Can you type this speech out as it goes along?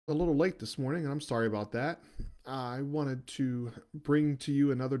A little late this morning, and I'm sorry about that. I wanted to bring to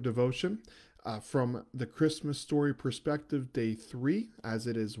you another devotion from the Christmas Story Perspective, Day 3, as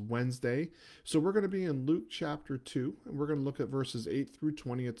it is Wednesday. So we're going to be in Luke chapter 2, and we're going to look at verses 8 through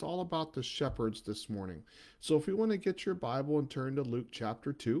 20. It's all about the shepherds this morning. So if you want to get your Bible and turn to Luke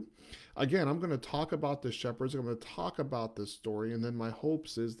chapter 2, again, I'm going to talk about the shepherds. I'm going to talk about this story, and then my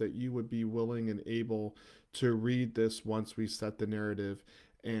hopes is that you would be willing and able to read this once we set the narrative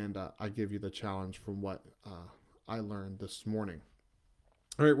and I give you the challenge from what I learned this morning.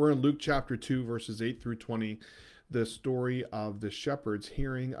 All right, we're in Luke chapter 2, verses 8 through 20, the story of the shepherds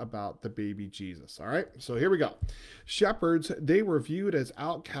hearing about the baby Jesus. All right, so here we go. Shepherds, they were viewed as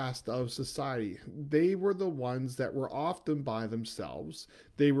outcasts of society. They were the ones that were often by themselves.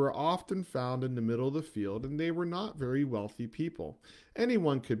 They were often found in the middle of the field, and they were not very wealthy people.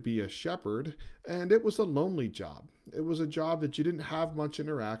 Anyone could be a shepherd, and it was a lonely job. It was a job that you didn't have much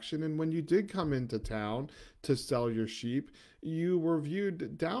interaction, and when you did come into town to sell your sheep, you were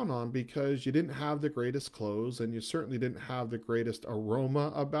viewed down on because you didn't have the greatest clothes, and you certainly didn't have the greatest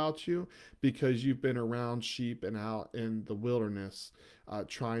aroma about you because you've been around sheep and out in the wilderness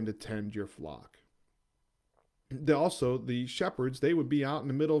trying to tend your flock. Also, the shepherds, they would be out in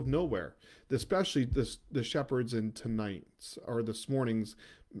the middle of nowhere, especially the shepherds in tonight's or this morning's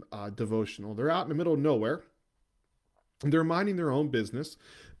devotional. They're out in the middle of nowhere. They're minding their own business.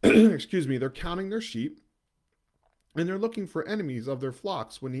 Excuse me. They're counting their sheep, and they're looking for enemies of their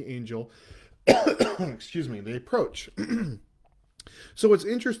flocks when the angel, excuse me, they approach. So it's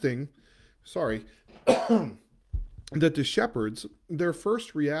interesting, sorry, that the shepherds, their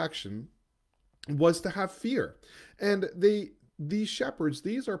first reaction was to have fear. And these shepherds,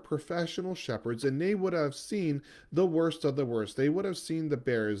 these are professional shepherds, and they would have seen the worst of the worst. They would have seen the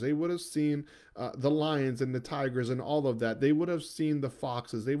bears. They would have seen the lions and the tigers and all of that. They would have seen the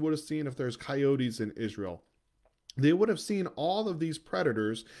foxes. They would have seen if there's coyotes in Israel. They would have seen all of these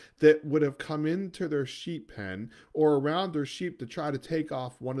predators that would have come into their sheep pen or around their sheep to try to take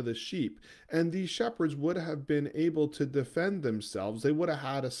off one of the sheep. And these shepherds would have been able to defend themselves. They would have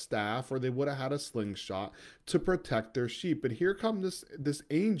had a staff or they would have had a slingshot to protect their sheep. But here comes this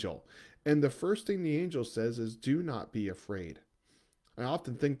angel. And the first thing the angel says is, "Do not be afraid." I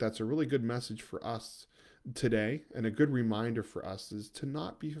often think that's a really good message for us today, and a good reminder for us is to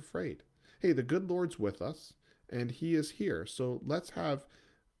not be afraid. Hey, the good Lord's with us, and he is here. So let's have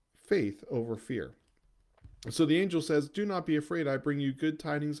faith over fear. So the angel says, "Do not be afraid. I bring you good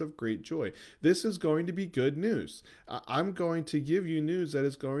tidings of great joy." This is going to be good news. I'm going to give you news that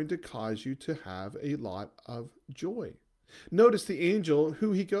is going to cause you to have a lot of joy. Notice the angel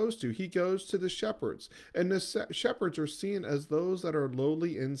who he goes to. He goes to the shepherds, and the shepherds are seen as those that are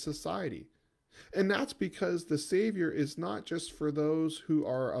lowly in society. And that's because the Savior is not just for those who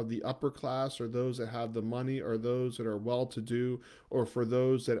are of the upper class or those that have the money or those that are well to do or for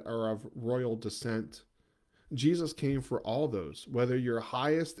those that are of royal descent. Jesus came for all those, whether you're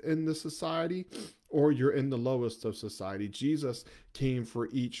highest in the society or you're in the lowest of society. Jesus came for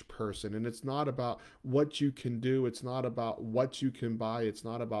each person. And it's not about what you can do. It's not about what you can buy. It's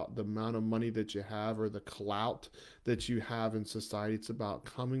not about the amount of money that you have or the clout that you have in society. It's about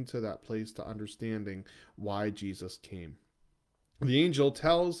coming to that place to understanding why Jesus came. The angel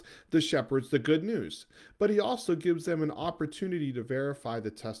tells the shepherds the good news, but he also gives them an opportunity to verify the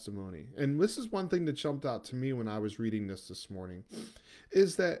testimony. And this is one thing that jumped out to me when I was reading this morning,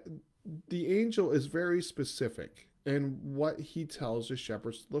 is that the angel is very specific in what he tells the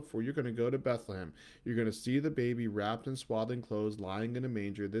shepherds to look for. You're going to go to Bethlehem. You're going to see the baby wrapped in swaddling clothes, lying in a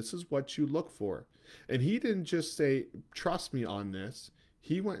manger. This is what you look for. And he didn't just say, "Trust me on this."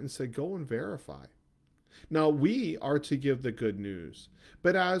 He went and said, "Go and verify." Now, we are to give the good news,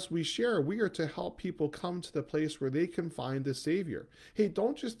 but as we share, we are to help people come to the place where they can find the Savior. Hey,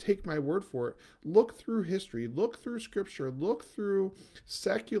 don't just take my word for it. Look through history, look through scripture, look through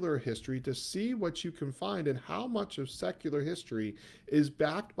secular history to see what you can find and how much of secular history is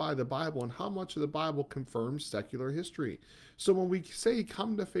backed by the Bible and how much of the Bible confirms secular history. So when we say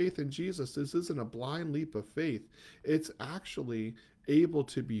come to faith in Jesus, this isn't a blind leap of faith. It's actually able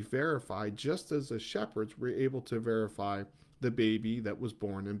to be verified, just as the shepherds were able to verify the baby that was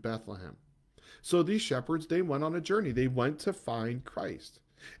born in Bethlehem. So these shepherds, they went on a journey. They went to find Christ.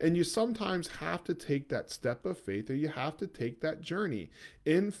 And you sometimes have to take that step of faith, or you have to take that journey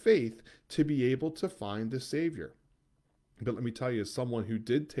in faith to be able to find the Savior. But let me tell you, as someone who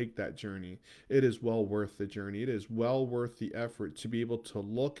did take that journey, it is well worth the journey. It is well worth the effort to be able to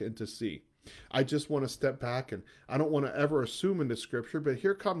look and to see. I just want to step back, and I don't want to ever assume into scripture, but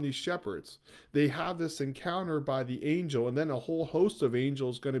here come these shepherds. They have this encounter by the angel, and then a whole host of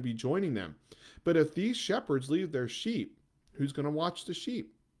angels going to be joining them. But if these shepherds leave their sheep, who's going to watch the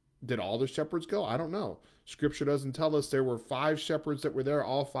sheep? Did all the shepherds go? I don't know. Scripture doesn't tell us there were 5 shepherds that were there.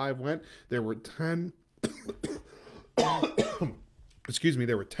 All 5 went. There were 10. Excuse me.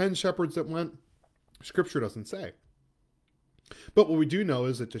 There were 10 shepherds that went. Scripture doesn't say. But what we do know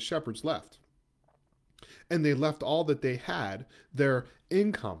is that the shepherds left. And they left all that they had, their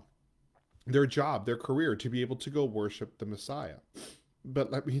income, their job, their career, to be able to go worship the Messiah.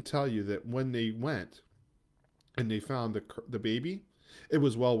 But let me tell you that when they went and they found the baby, it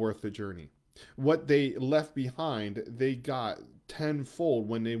was well worth the journey. What they left behind, they got tenfold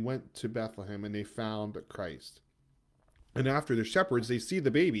when they went to Bethlehem and they found Christ. And after the shepherds, they see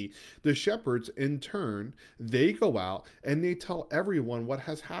the baby. The shepherds, in turn, they go out and they tell everyone what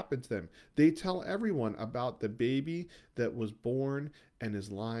has happened to them. They tell everyone about the baby that was born and is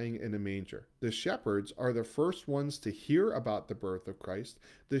lying in a manger. The shepherds are the first ones to hear about the birth of Christ.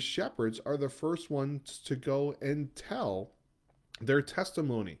 The shepherds are the first ones to go and tell their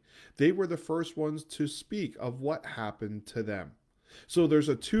testimony. They were the first ones to speak of what happened to them. So there's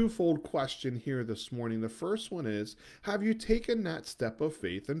a twofold question here this morning. The first one is, have you taken that step of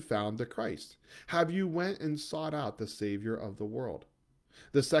faith and found the Christ? Have you went and sought out the Savior of the world?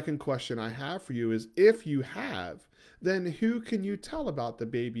 The second question I have for you is, if you have, then who can you tell about the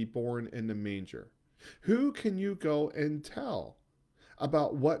baby born in the manger? Who can you go and tell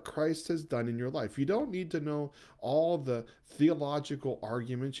about what Christ has done in your life? You don't need to know all the theological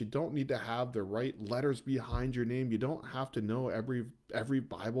arguments. You don't need to have the right letters behind your name. You don't have to know every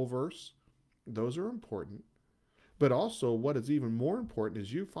Bible verse. Those are important. But also, what is even more important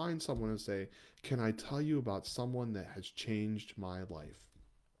is you find someone and say, can I tell you about someone that has changed my life?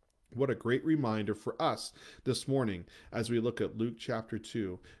 What a great reminder for us this morning as we look at Luke chapter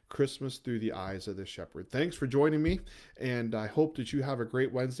 2, Christmas through the eyes of the shepherd. Thanks for joining me, and I hope that you have a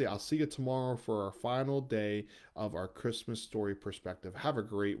great Wednesday. I'll see you tomorrow for our final day of our Christmas story perspective. Have a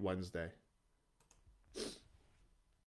great Wednesday.